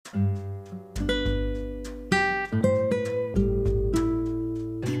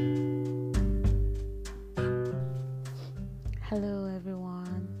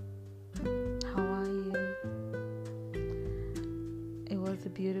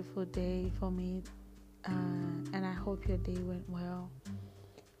beautiful day for me, and I hope your day went well.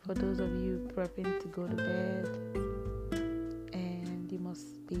 For those of you prepping to go to bed, and you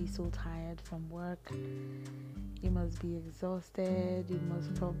must be so tired from work, you must be exhausted. You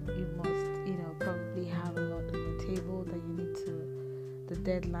must probably have a lot on the table that you need the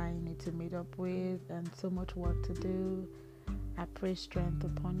deadline you need to meet up with, and so much work to do. I pray strength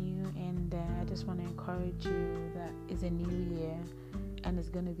upon you, and I just want to encourage you that it's a new year, and it's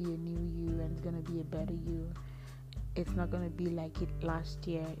going to be a new you, and it's going to be a better you. It's not going to be like it last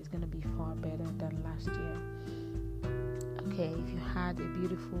year. It's going to be far better than last year. Okay, if you had a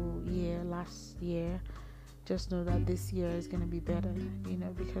beautiful year last year, just know that this year is going to be better,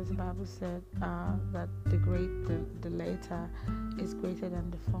 because the Bible said that the later is greater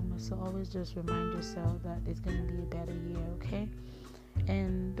than the former. So always just remind yourself that it's going to be a better year, okay?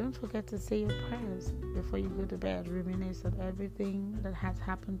 And don't forget to say your prayers before you go to bed. Reminisce of everything that has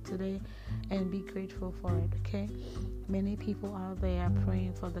happened today and be grateful for it, okay? Many people out there are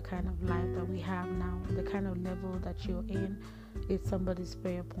praying for the kind of life that we have now, the kind of level that you're in. It's somebody's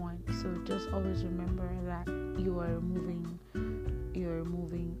prayer point. So just always remember that you are a moving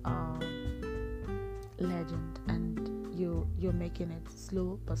legend, and you're making it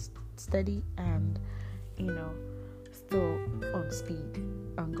slow but steady, and still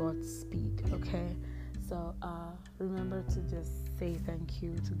on God's speed, okay? So remember to just say thank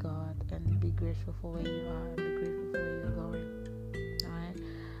you to God and be grateful for where you are and be grateful for where you're going. Alright?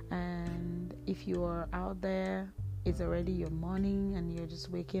 And if you are out there, it's already your morning and you're just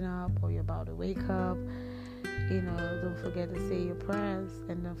waking up, or you're about to wake up, don't forget to say your prayers,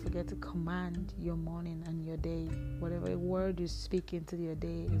 and don't forget to command your morning and your day. Whatever word you speak into your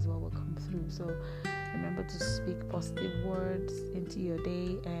day is what will come through. So remember to speak positive words into your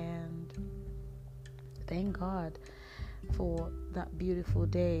day, and thank God for that beautiful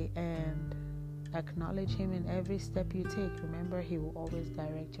day, and acknowledge Him in every step you take. Remember, He will always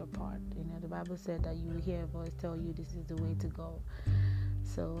direct your path. The Bible said that you will hear a voice tell you this is the way to go.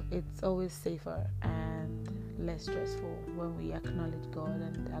 So it's always safer and less stressful when we acknowledge God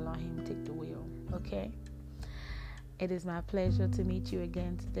and allow Him take the wheel, okay? It is my pleasure to meet you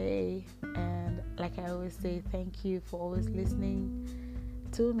again today, and like I always say, thank you for always listening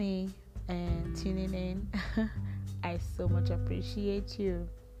to me and tuning in. I so much appreciate you.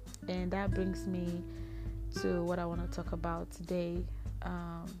 And that brings me to what I want to talk about today.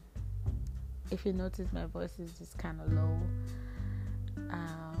 If you notice, my voice is just kind of low.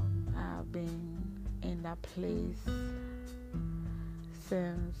 I've been in that place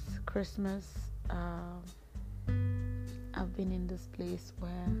since Christmas. I've been in this place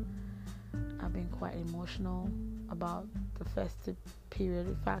where I've been quite emotional about the festive period.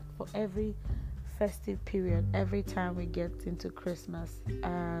 In fact, for every festive period, every time we get into Christmas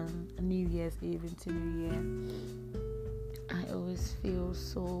and New Year's Eve into New Year, I always feel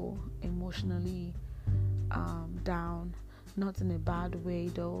so emotionally down. Not in a bad way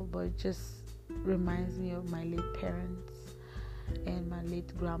though, but it just reminds me of my late parents and my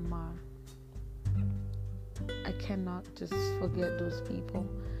late grandma. I cannot just forget those people,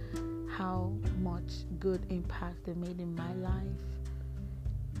 how much good impact they made in my life.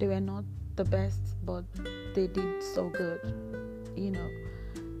 They were not the best, but they did so good.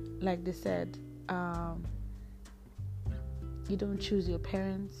 Like they said, you don't choose your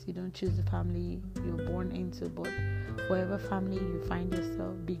parents, you don't choose the family you're born into, but whatever family you find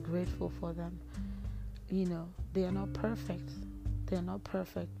yourself, be grateful for them. They are not perfect. They're not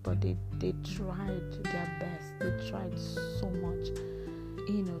perfect, but they tried their best. They tried so much,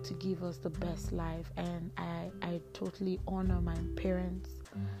 to give us the best life. And I totally honor my parents,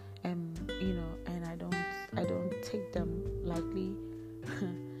 and and I don't take them lightly.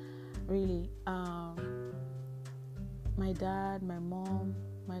 Really. My dad, my mom,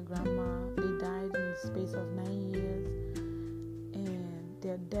 my grandma, they died in the space of 9 years, and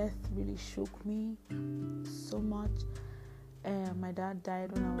their death really shook me so much. And my dad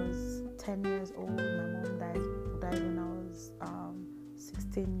died when I was 10 years old. My mom died when I was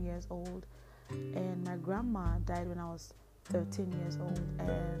 16 years old, and my grandma died when I was 13 years old.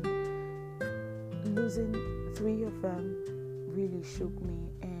 And losing 3 of them really shook me.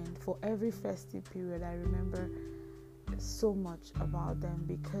 And for every festive period, I remember so much about them,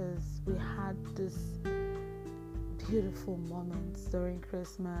 because we had this beautiful moments during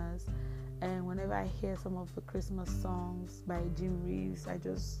Christmas. And whenever I hear some of the Christmas songs by Jim Reeves, I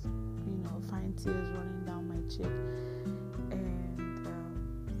just find tears running down my cheek. And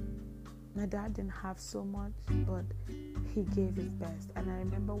my dad didn't have so much, but he gave his best. And I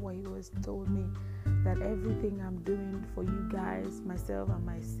remember what he always told me, that everything I'm doing for you guys, myself and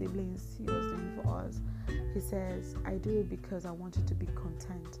my siblings, he was doing for us. He says, I do it because I want you to be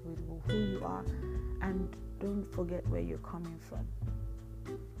content with who you are and don't forget where you're coming from.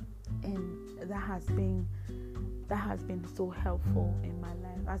 And that has been so helpful in my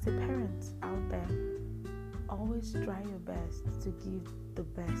life. As a parent out there, always try your best to give the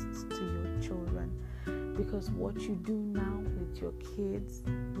best to your children, because what you do now with your kids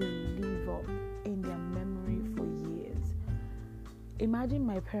will live up in their memory for years. Imagine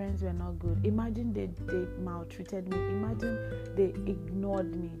my parents were not good. Imagine they maltreated me. Imagine they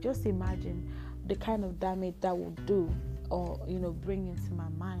ignored me. Just imagine the kind of damage that would do, or bring into my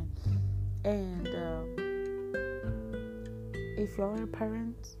mind. And if you're a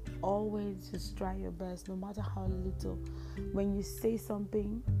parent, always just try your best, no matter how little. When you say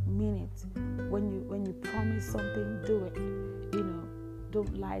something, mean it. When you promise something, do it.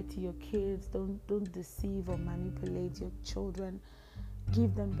 Don't lie to your kids. Don't deceive or manipulate your children.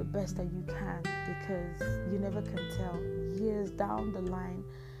 Give them the best that you can, because you never can tell. Years down the line,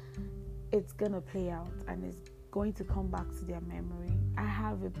 it's gonna play out and it's going to come back to their memory. I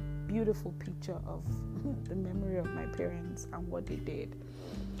have a beautiful picture of the memory of my parents and what they did.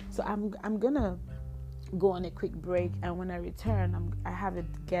 So I'm gonna go on a quick break, and when I return, I have a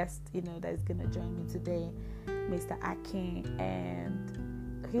guest, that is gonna join me today, Mr. Akin,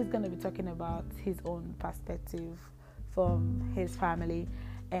 and he's gonna be talking about his own perspective from his family,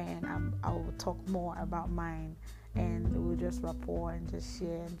 and I will talk more about mine, and we'll just rapport and just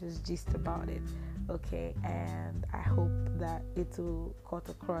share and just gist about it. Okay, and I hope that it will cut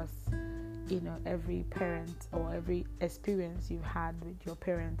across, every parent or every experience you've had with your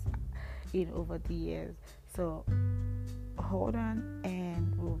parents, over the years. So hold on,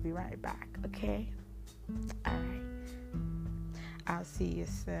 and we'll be right back. Okay, all right. I'll see you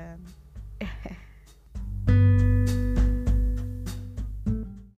soon.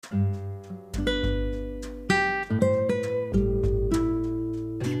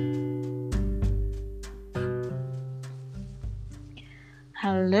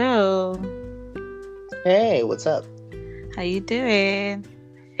 Hello. Hey, what's up? How you doing?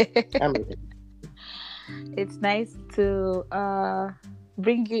 I'm It's nice to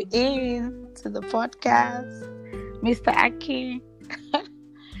bring you in to the podcast, Mr. Aki.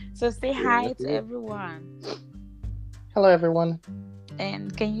 So say hi to everyone. Hello, everyone.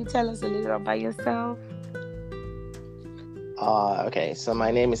 And can you tell us a little about yourself? Okay, so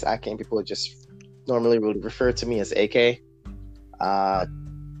my name is Akin. People just normally would refer to me as AK.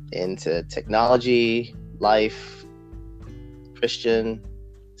 Into technology, life, Christian,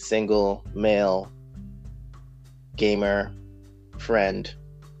 single, male, gamer, friend,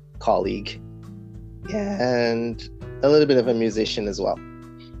 colleague, and a little bit of a musician as well.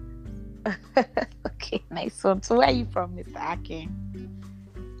 Okay, nice one. So where are you from, Mr. Akin?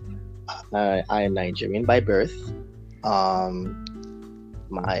 I am Nigerian by birth.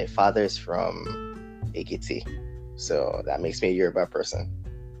 My father's from Ekiti, so that makes me a Yoruba person.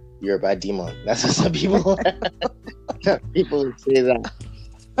 Yoruba demon. That's what some people would say that.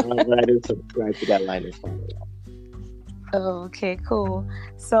 But I didn't subscribe to that line of thought. Oh, okay, cool.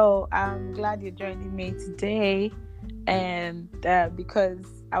 So I'm glad you're joining me today, and because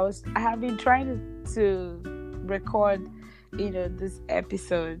I have been trying to record, this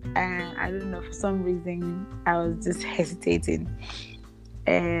episode, and I don't know, for some reason I was just hesitating,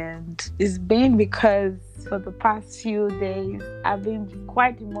 and it's been because for the past few days I've been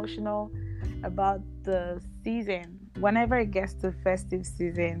quite emotional about the season. Whenever it gets to festive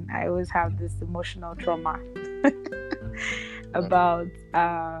season, I always have this emotional trauma about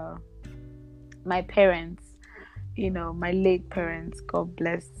my parents, my late parents. God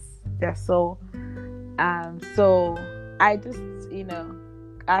bless their soul. So I just,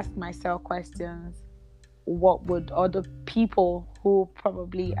 ask myself questions. What would other people who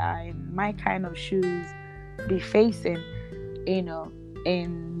probably are in my kind of shoes be facing,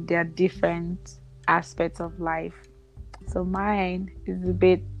 in their different aspects of life? So mine is a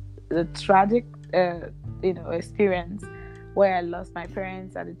bit the tragic, experience where I lost my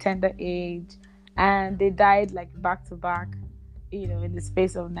parents at a tender age, and they died like back to back, in the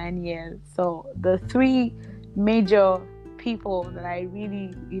space of 9 years. So the three major people that I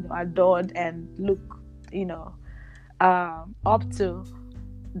really, adored and look, up to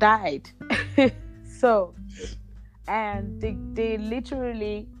died. So, and they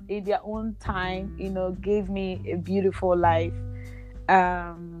literally in their own time, gave me a beautiful life.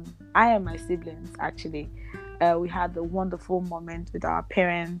 I and my siblings, actually, we had a wonderful moment with our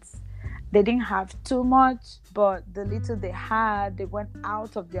parents. They didn't have too much, but the little they had, they went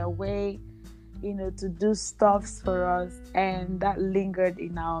out of their way, to do stuffs for us, and that lingered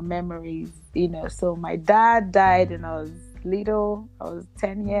in our memories. So my dad died when I was little. I was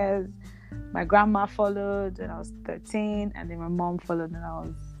 10 years. My grandma followed when I was 13, and then my mom followed when I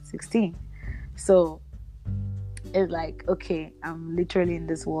was 16. So it's like, okay, I'm literally in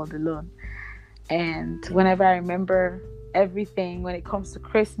this world alone. And whenever I remember everything, when it comes to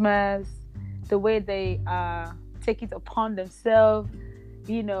Christmas, the way they take it upon themselves,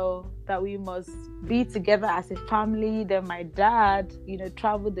 that we must be together as a family. Then my dad,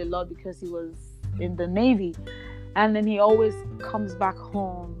 traveled a lot because he was in the Navy. And then he always comes back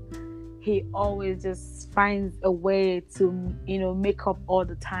home. He always just finds a way to, make up all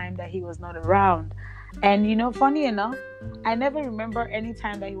the time that he was not around. And, funny enough, I never remember any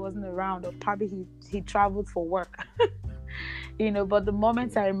time that he wasn't around, or probably he traveled for work. But the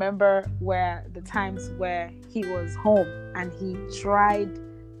moments I remember were the times where he was home and he tried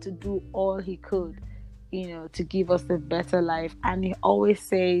to do all he could, to give us a better life. And he always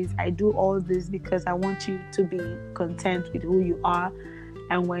says, I do all this because I want you to be content with who you are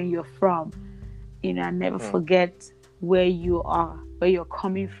and where you're from. I never forget where you are, where you're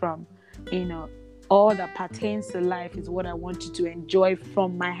coming from. All that pertains to life is what I want you to enjoy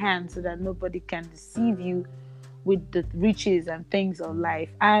from my hand, so that nobody can deceive you with the riches and things of life.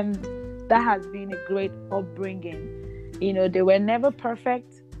 And that has been a great upbringing. They were never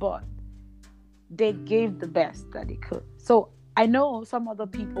perfect, but they gave the best that they could. So I know some other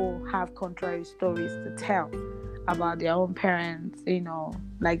people have contrary stories to tell about their own parents.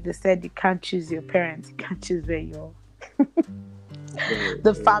 Like they said, you can't choose your parents, you can't choose where you're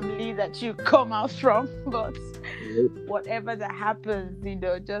the family that you come out from, but whatever that happens,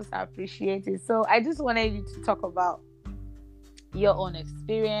 just appreciate it. So I just wanted you to talk about your own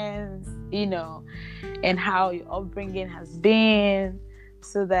experience, and how your upbringing has been,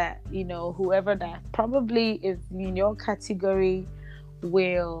 so that whoever that probably is in your category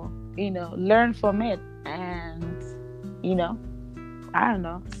will learn from it, and I don't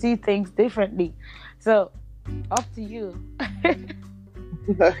know, see things differently. So up to you.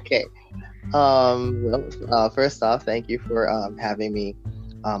 Okay. First off, thank you for having me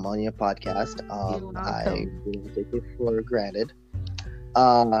on your podcast. I don't take it for granted.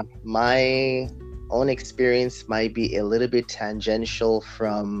 My own experience might be a little bit tangential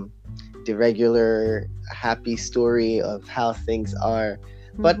from the regular happy story of how things are,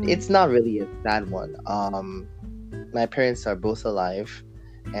 but it's not really a sad one. My parents are both alive,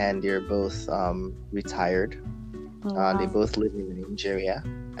 and they're both retired. Wow. They both live in Nigeria,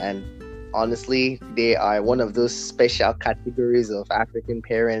 and honestly, they are one of those special categories of African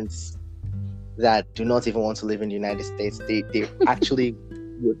parents that do not even want to live in the United States. They actually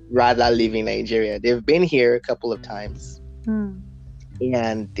would rather live in Nigeria. They've been here a couple of times,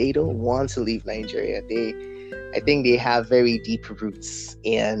 and they don't want to leave Nigeria. I think they have very deep roots,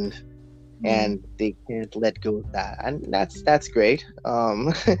 and they can't let go of that, and that's great.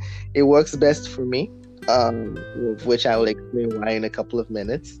 It works best for me, which I will explain why in a couple of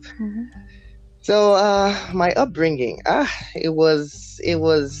minutes. So my upbringing, it was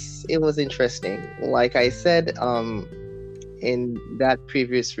interesting. Like I said in that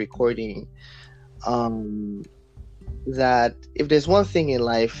previous recording, that if there's one thing in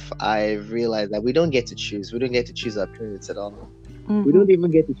life I've realized, that we don't get to choose. We don't get to choose our parents at all. We don't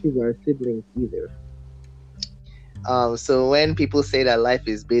even get to choose our siblings either. So when people say that life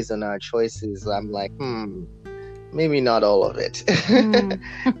is based on our choices, I'm like, maybe not all of it.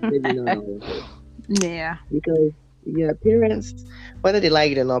 Maybe not all of it. Yeah. Because parents, whether they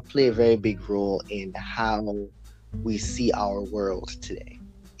like it or not, play a very big role in how we see our world today.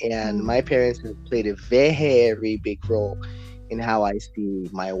 And my parents have played a very big role in how I see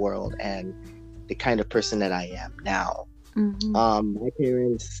my world and the kind of person that I am now. My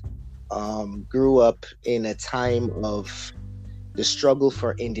parents grew up in a time of the struggle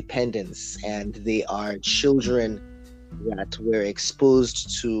for independence, and they are children that were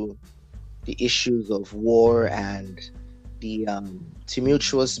exposed to the issues of war and the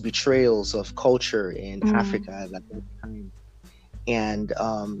tumultuous betrayals of culture in Africa at that time. And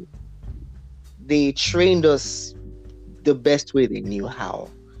they trained us the best way they knew how,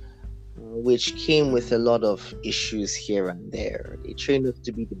 which came with a lot of issues here and there. They trained us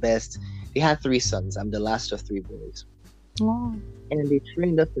to be the best. They had 3 sons. I'm the last of 3 boys. Wow. And they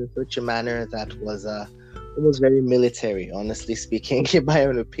trained us in such a manner that was almost very military, honestly speaking. In my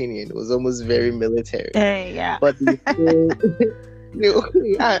own opinion, it was almost very military. Yeah. But I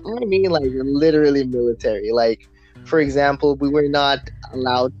mean, like, literally military. Like, for example, we were not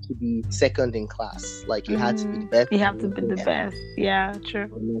allowed to be second in class. Like you had to be the best. You have to be the best. Yeah, true.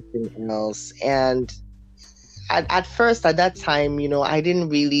 Or nothing else. And at first, at that time, I didn't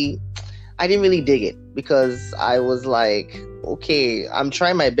really dig it, because I was like, okay, I'm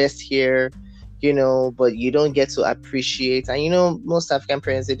trying my best here, but you don't get to appreciate. And most African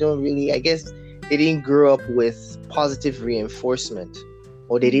parents, they don't really, I guess, they didn't grow up with positive reinforcement,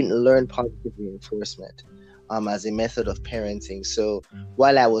 or they didn't learn positive reinforcement as a method of parenting. So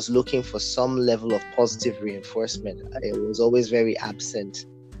while I was looking for some level of positive reinforcement, it was always very absent.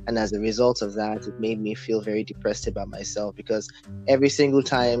 And as a result of that, it made me feel very depressed about myself, because every single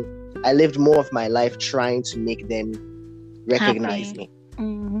time I lived more of my life trying to make them recognize me.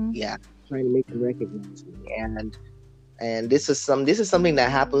 Mm-hmm. Yeah, trying to make them recognize me. And this is something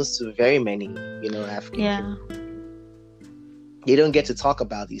that happens to very many, African kids. They don't get to talk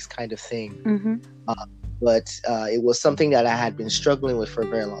about these kind of things. Mm-hmm. But it was something that I had been struggling with for a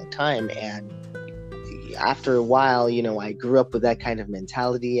very long time. And after a while, I grew up with that kind of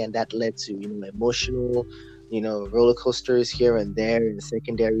mentality, and that led to, emotional, roller coasters here and there in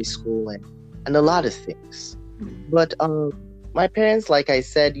secondary school, and a lot of things. But my parents, like I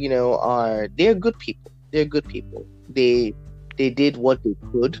said, they're good people. They're good people. They did what they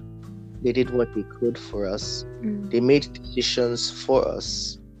could. They did what they could for us. They made decisions for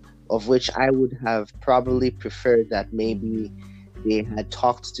us, of which I would have probably preferred that maybe they had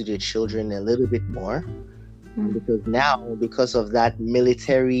talked to their children a little bit more. Because now, because of that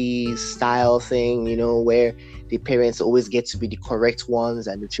military style thing, where the parents always get to be the correct ones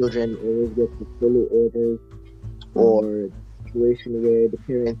and the children always get to follow orders, or situation where the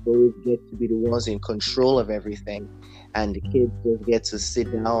parents always get to be the ones in control of everything, and the kids just get to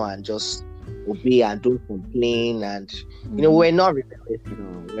sit down and just obey and don't complain. And we're not rebellious at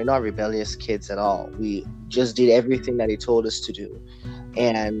all. We're not rebellious kids at all. We just did everything that they told us to do,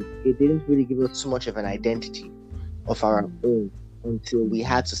 and it didn't really give us too much of an identity of our own until we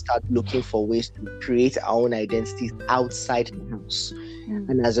had to start looking for ways to create our own identities outside the house.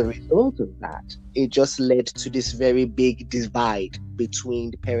 And as a result of that, it just led to this very big divide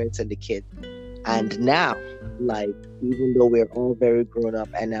between the parents and the kids. And now, like, even though we're all very grown up,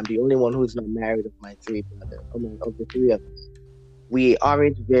 and I'm the only one who's not married of my three brothers, of the three of us, we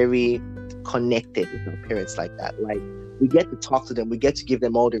aren't very connected with our parents like that. Like, we get to talk to them, we get to give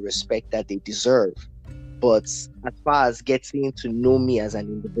them all the respect that they deserve. But as far as getting to know me as an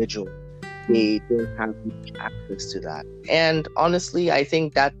individual, they don't have much access to that. And honestly, I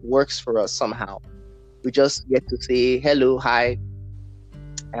think that works for us somehow. We just get to say hello, hi,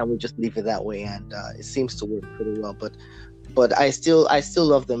 and we just leave it that way, and it seems to work pretty well. But I still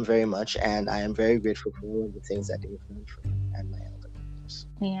love them very much, and I am very grateful for all of the things that they've done for me and my elder brothers.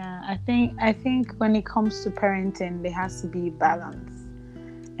 Yeah, I think when it comes to parenting, there has to be balance.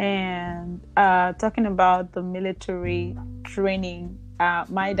 And talking about the military training,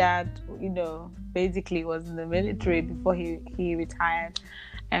 my dad, basically was in the military before he retired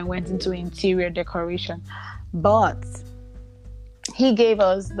and went into interior decoration. But he gave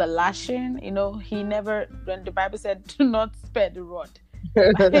us the lashing. He never, when the Bible said, do not spare the rod.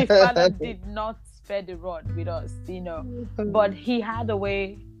 My father did not spare the rod with us, but he had a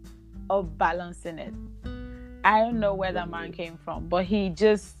way of balancing it. I don't know where that man came from, but he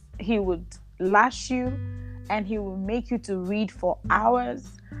would lash you, and he will make you to read for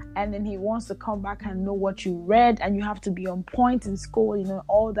hours, and then he wants to come back and know what you read, and you have to be on point in school,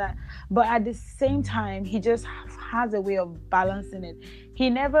 all that. But at the same time, he just has a way of balancing it. He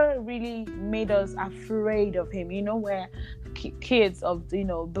never really made us afraid of him, where kids of,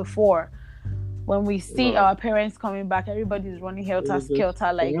 before, when we see our parents coming back, everybody's running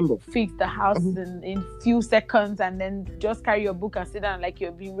helter-skelter, like fix the house in few seconds, and then just carry your book and sit down like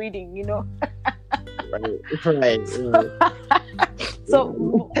you've been reading, Right.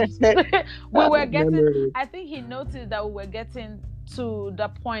 So we were getting, I think he noticed that we were getting to the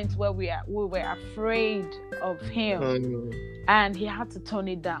point where we were afraid of him, and he had to tone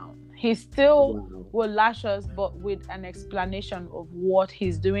it down. He still will lash us, but with an explanation of what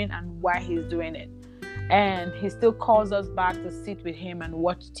he's doing and why he's doing it. And he still calls us back to sit with him and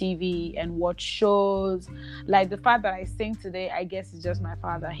watch TV and watch shows. Like the fact that I sing today, I guess is just my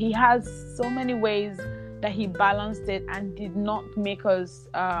father. He has so many ways that he balanced it and did not make us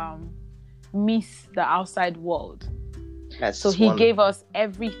miss the outside world. So he gave us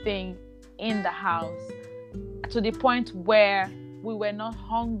everything in the house, to the point where we were not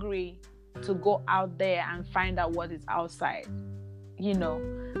hungry to go out there and find out what is outside.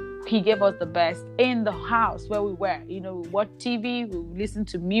 he gave us the best in the house where we were. We watch TV, we listen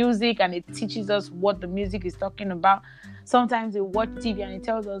to music, and it teaches us what the music is talking about. Sometimes we watch TV and it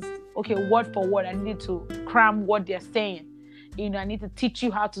tells us, okay, word for word, I need to cram what they're saying. I need to teach you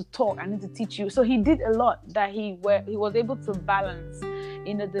how to talk. I need to teach you. So he did a lot that he was able to balance,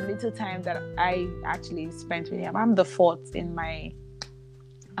 the little time that I actually spent with him. I'm the fourth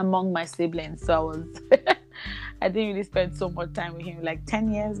among my siblings. So I didn't really spend so much time with him. Like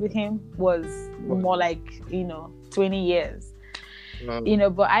 10 years with him was more like, 20 years.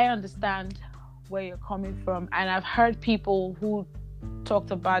 But I understand where you're coming from. And I've heard people who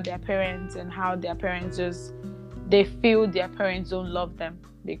talked about their parents and how their parents they feel their parents don't love them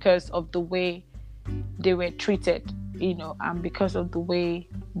because of the way they were treated, and because of the way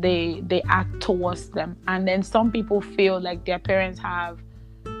they act towards them. And then some people feel like their parents have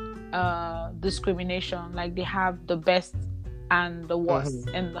discrimination, like they have the best and the worst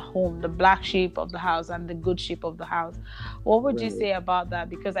in the home, the black sheep of the house and the good sheep of the house. What would you say about that?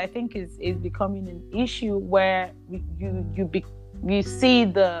 Because I think it's becoming an issue where you see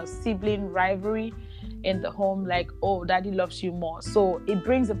the sibling rivalry in the home, like, oh, daddy loves you more. So it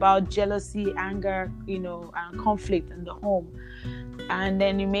brings about jealousy, anger, and conflict in the home. And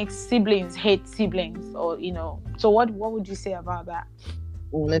then it makes siblings hate siblings, or, so what would you say about that?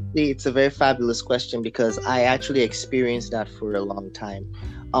 Honestly, it's a very fabulous question because I actually experienced that for a long time.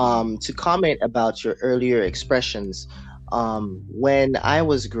 To comment about your earlier expressions, when I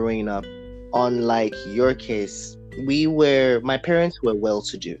was growing up, unlike your case, my parents were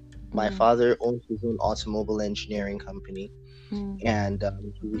well-to-do. My father owns his own automobile engineering company, and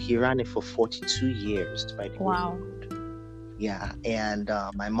he ran it for 42 years. By the wow. Yeah, and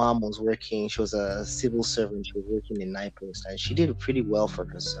my mom was working. She was a civil servant. She was working in NIPOST, and she did pretty well for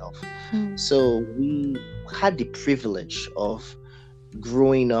herself. So we had the privilege of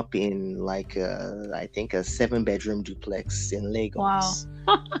growing up in I think a 7-bedroom duplex in Lagos.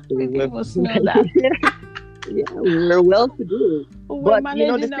 Wow, So we must know that. Yeah, we were well to do. But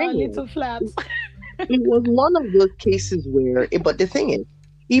the thing little flats. It was one of those cases where, but the thing is,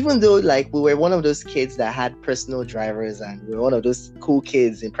 even though we were one of those kids that had personal drivers and we were one of those cool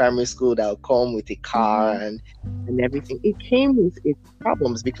kids in primary school that would come with a car and everything, it came with its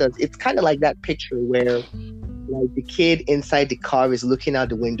problems because it's kind of like that picture where the kid inside the car is looking out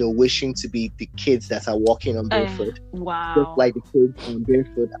the window wishing to be the kids that are walking on barefoot. Wow. Just like the kids on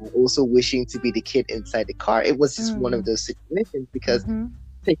barefoot are also wishing to be the kid inside the car. It was just one of those situations because,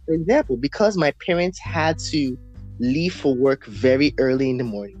 take for example, because my parents had to leave for work very early in the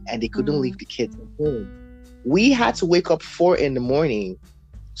morning and they couldn't leave the kids at home. We had to wake up 4 a.m.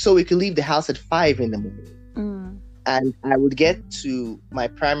 so we could leave the house at 5 a.m. And I would get to my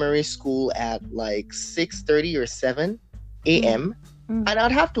primary school at 6:30 or 7 a.m. And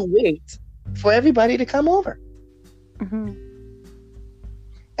I'd have to wait for everybody to come over.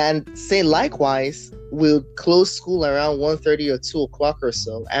 And say likewise, we'll close school around 1:30 or 2 o'clock or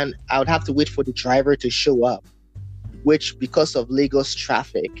so, and I would have to wait for the driver to show up, which because of Lagos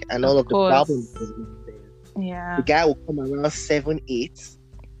traffic and all of the problems, the guy will come around 7, 8.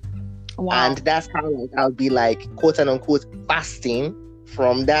 Wow. And that's how I'll be quote unquote fasting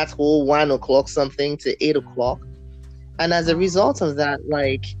from that whole 1 o'clock something to 8 o'clock. And as a result of that,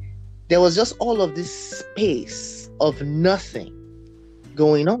 there was just all of this space of nothing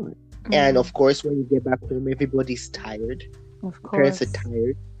going on. And of course, when you get back home, everybody's tired. Of course. Parents are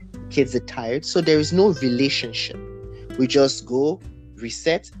tired, kids are tired. So there is no relationship. We just go,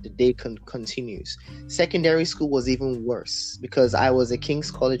 reset, the day continues. Secondary school was even worse because I was a King's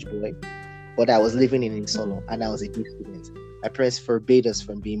College boy, but I was living in Insolo and I was a day student. My parents forbade us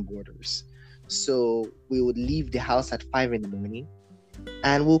from being boarders. So we would leave the house at 5 a.m.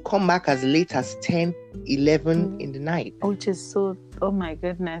 and we'll come back as late as 10, 11 in the night. Which is so, oh my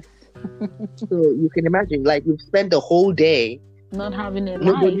goodness. So you can imagine, we've spent the whole day not having a life.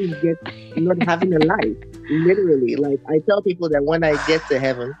 Not having a life. Literally. I tell people that when I get to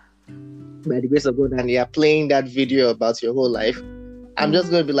heaven, by the grace of God, and you're playing that video about your whole life, I'm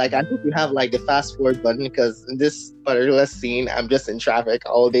just going to be I hope you have the fast forward button because in this particular scene, I'm just in traffic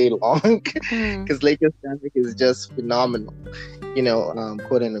all day long because Lagos traffic is just phenomenal,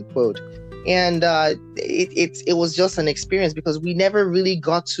 quote unquote. And it was just an experience because we never really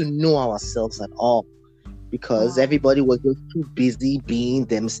got to know ourselves at all because everybody was just too busy being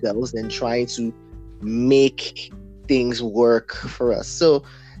themselves and trying to make things work for us. So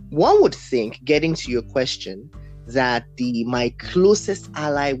one would think, getting to your question, that my closest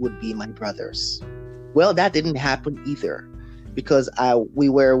ally would be my brothers. Well, that didn't happen either because we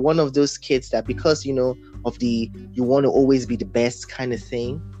were one of those kids that, because of the you want to always be the best kind of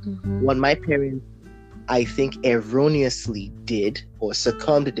thing. What my parents, I think, erroneously did or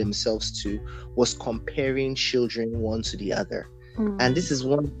succumbed themselves to was comparing children one to the other. And this is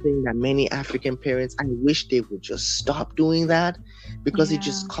one thing that many African parents, I wish they would just stop doing that, because it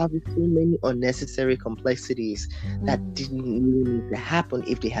just causes so many unnecessary complexities that didn't really need to happen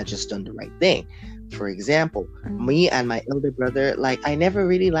if they had just done the right thing. For example, me and my elder brother, like, I never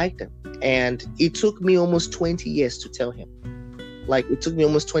really liked him. And it took me almost 20 years to tell him. I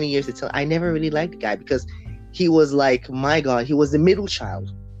never really liked the guy, because he was like, my God, he was the middle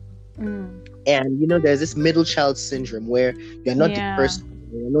child. And there's this middle child syndrome where you're not the first,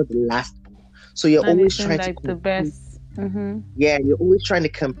 you're not the last. So you're always trying to the best. Yeah, you're always trying to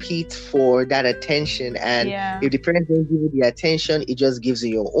compete for that attention. And if the parents don't give you the attention, it just gives you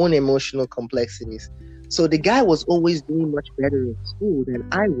your own emotional complexities. So the guy was always doing much better in school than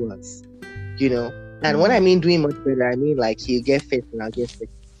I was, And when I mean doing much better, I mean like he'll get fifth and I'll get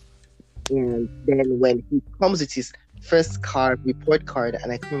sixth. And then when he comes with his first report card,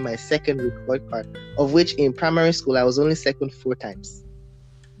 and I come with my second report card, of which in primary school I was only second 4 times.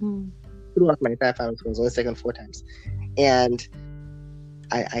 Throughout my entire primary school, I was only second 4 times. And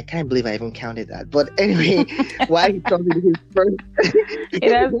I can't believe I even counted that. But anyway, why he comes with his first...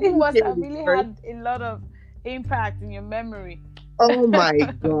 it must have really had a lot of impact in your memory. Oh my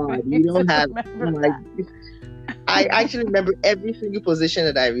God, you don't have... I actually remember every single position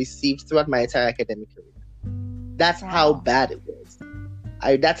that I received throughout my entire academic career. That's how bad it was.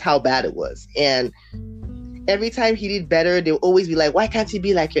 That's how bad it was. And every time he did better, they'll always be like, why can't he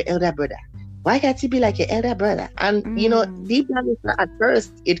be like your elder brother? Why can't he be like your elder brother? And, deep down, at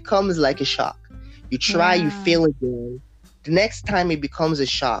first, it comes like a shock. You try, you fail again. The next time it becomes a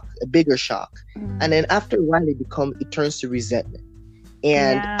shock, a bigger shock. And then after a while, it turns to resentment.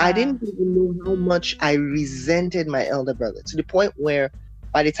 And I didn't even know how much I resented my elder brother, to the point where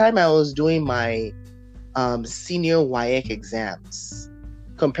by the time I was doing my senior WAEC exams,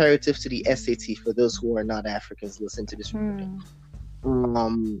 comparative to the SAT, for those who are not Africans, listen to this recording.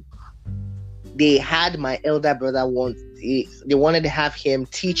 They had my elder brother they wanted to have him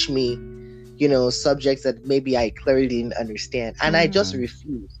teach me, subjects that maybe I clearly didn't understand, and I just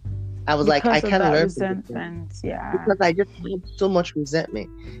refused. I was like, I can't learn resentment, because I just had so much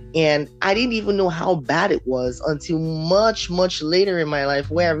resentment. And I didn't even know how bad it was until much, much later in my life,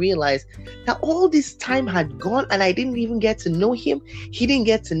 where I realized that all this time had gone and I didn't even get to know him. He didn't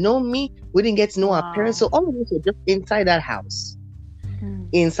get to know me. We didn't get to know our parents. So all of us were just inside that house,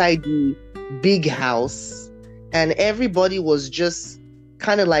 inside the big house. And everybody was just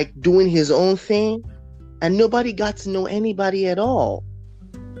kind of like doing his own thing. And nobody got to know anybody at all.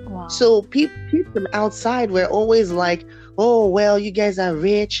 So people from outside were always like, oh, well, you guys are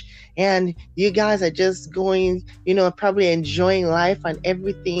rich and you guys are just going, probably enjoying life and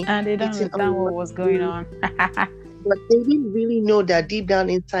everything. And they don't understand what was going on. But they didn't really know that deep down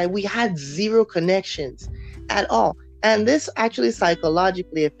inside, we had zero connections at all. And this actually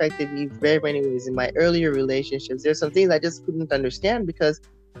psychologically affected me very many ways in my earlier relationships. There's some things I just couldn't understand because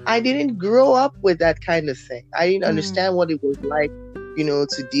I didn't grow up with that kind of thing. I didn't understand what it was like,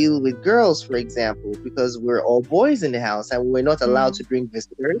 to deal with girls, for example, because we're all boys in the house and we're not allowed to bring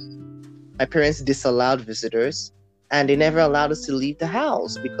visitors. My parents disallowed visitors and they never allowed us to leave the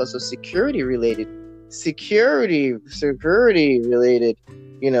house because of security related,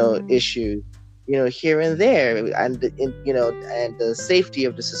 issues, here and there. And the safety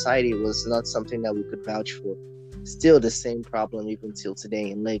of the society was not something that we could vouch for. Still the same problem even till today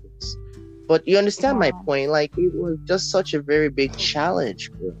in Lagos. But you understand my point. Like, it was just such a very big challenge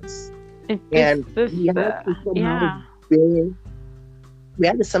for us. We had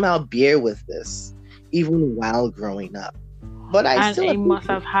to somehow bear with this, even while growing up. But it must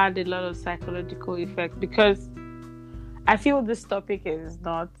have had a lot of psychological effect, because I feel this topic is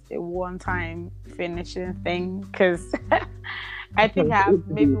not a one-time finishing thing. Because I think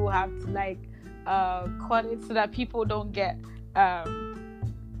maybe we'll have to cut it so that people don't get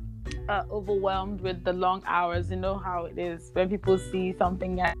overwhelmed with the long hours. You know how it is when people see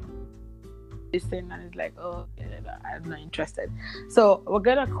something and listen and it's like, oh, I'm not interested. So we're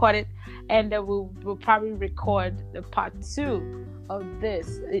gonna cut it, and then we'll probably record the part 2 of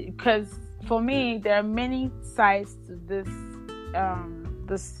this, because for me there are many sides to this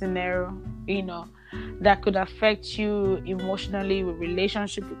scenario, that could affect you emotionally, with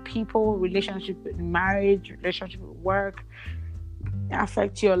relationship with people, relationship with marriage, relationship with work,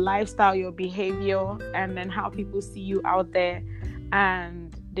 affect your lifestyle, your behavior, and then how people see you out there.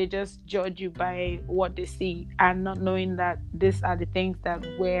 And they just judge you by what they see, and not knowing that these are the things that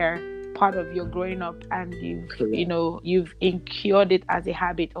were part of your growing up, and you've incurred it as a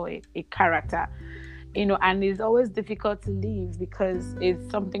habit or a character. And it's always difficult to leave because it's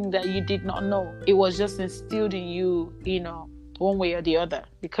something that you did not know. It was just instilled in you, one way or the other,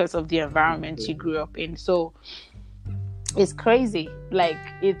 because of the environment you grew up in. So it's crazy. Like,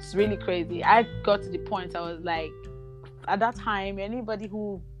 it's really crazy. I got to the point, I was like, at that time, anybody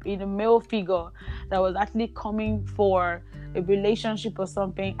who, in a male figure that was actually coming for a relationship or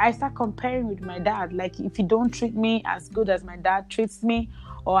something, I start comparing with my dad. Like, if you don't treat me as good as my dad treats me,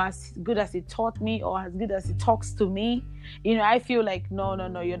 or as good as he taught me, or as good as he talks to me, I feel like, no,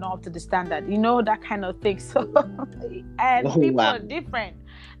 you're not up to the standard, that kind of thing. So, and people are different.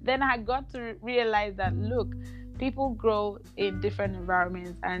 Then I got to realize that, look, people grow in different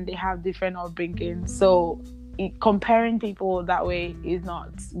environments and they have different upbringing. So comparing people that way is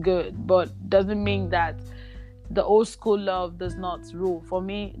not good, but doesn't mean that the old school love does not rule. For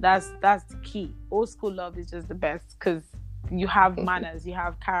me, that's the key. Old school love is just the best, because you have manners, you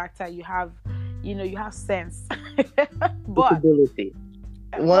have character, you have sense. But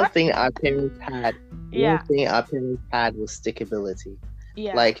one thing our parents had was stickability.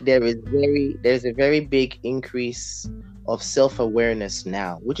 Yeah. Like, there's a very big increase of self-awareness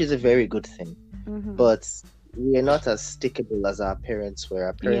now, which is a very good thing. Mm-hmm. But we are not as stickable as our parents were.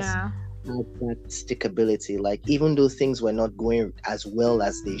 Our parents had that stickability. Like, even though things were not going as well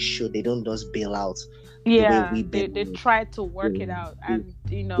as they should, they don't just bail out. They tried to work it out, and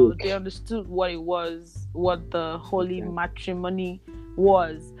they understood what it was, what the holy matrimony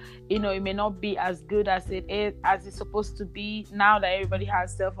was. It may not be as good as it's supposed to be now that everybody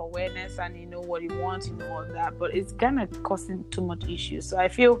has self-awareness and what you want, all that, but it's gonna causing too much issues. So I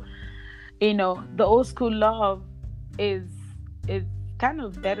feel the old school love is kind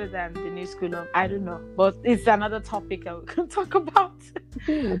of better than the new school love. I don't know, but it's another topic I can talk about.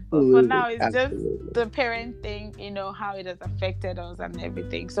 But for now, it's just the parent thing, how it has affected us and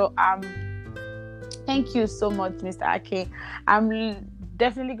everything. So thank you so much, Mr. Ake. I'm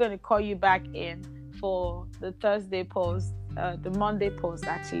definitely going to call you back in for the Thursday post, the Monday post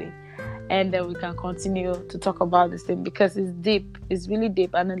actually, and then we can continue to talk about this thing, because it's deep. It's really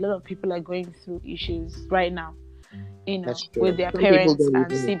deep, and a lot of people are going through issues right now, with their parents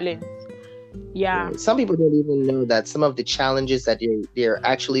and siblings. Yeah. Some people don't even know that some of the challenges that they're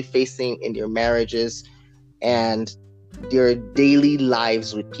actually facing in their marriages and their daily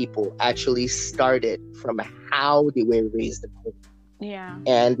lives with people actually started from how they were raised at home. Yeah.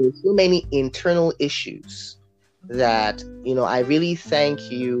 And there's so many internal issues that, I really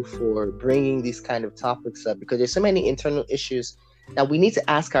thank you for bringing these kind of topics up, because there's so many internal issues that we need to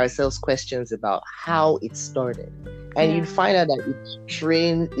ask ourselves questions about how it started. And you'd find out that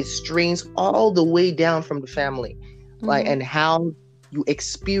it strains all the way down from the family, like, and how you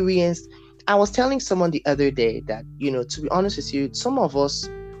experienced. I was telling someone the other day that, to be honest with you, some of us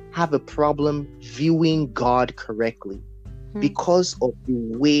have a problem viewing God correctly because of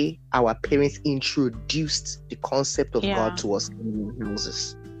the way our parents introduced the concept of God to us in our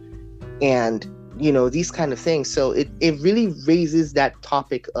houses. And these kind of things. So it really raises that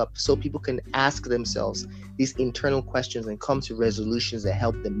topic up so people can ask themselves these internal questions and come to resolutions that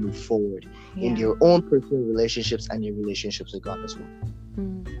help them move forward in their own personal relationships and their relationships with God as well.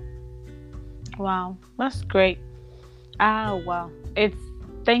 Wow, that's great. Wow.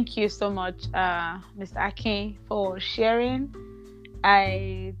 Thank you so much, Mr. Ake, for sharing.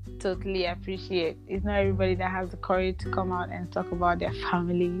 I totally appreciate. It's not everybody that has the courage to come out and talk about their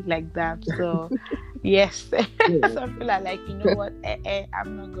family like that. So, yes. So I feel like, what?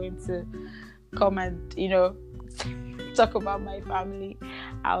 I'm not going to come and, talk about my family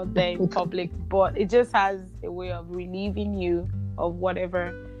out there in public. But it just has a way of relieving you of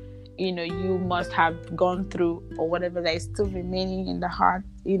whatever, you must have gone through, or whatever that is still remaining in the heart,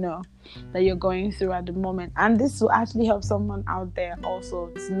 that you're going through at the moment. And this will actually help someone out there also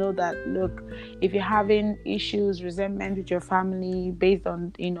to know that, look, if you're having issues, resentment with your family based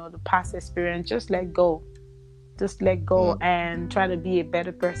on, the past experience, just let go. And try to be a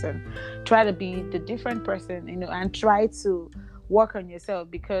better person. Try to be the different person, and try to work on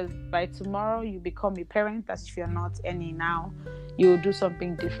yourself, because by tomorrow you become a parent. That's if you're not any now. You will do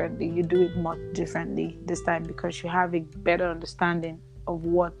something differently. You do it much differently this time, because you have a better understanding of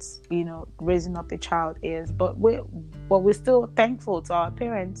what raising up a child is. But we're still thankful to our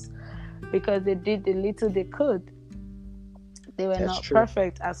parents, because they did the little they could. They were not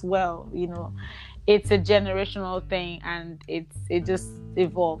perfect as well. It's a generational thing, and it just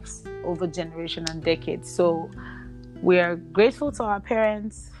evolves over generation and decades. So we are grateful to our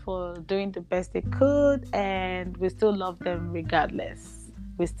parents for doing the best they could, and we still love them regardless.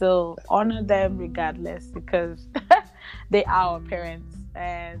 We still honor them regardless, because they are our parents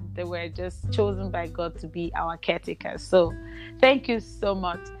and they were just chosen by God to be our caretakers. So thank you so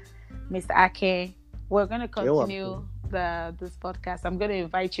much, Mr. Ake. We're going to continue this podcast. I'm going to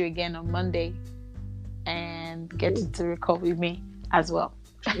invite you again on Monday and get you to record with me as well.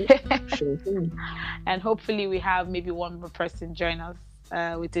 Sure. And hopefully we have maybe one more person join us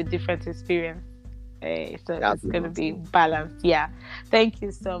with a different experience. So it's going to be balanced. Yeah. Thank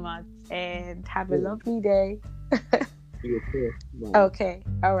you so much, and have a lovely day. You too. Okay.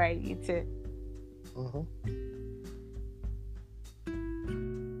 All right. You too. Uh-huh.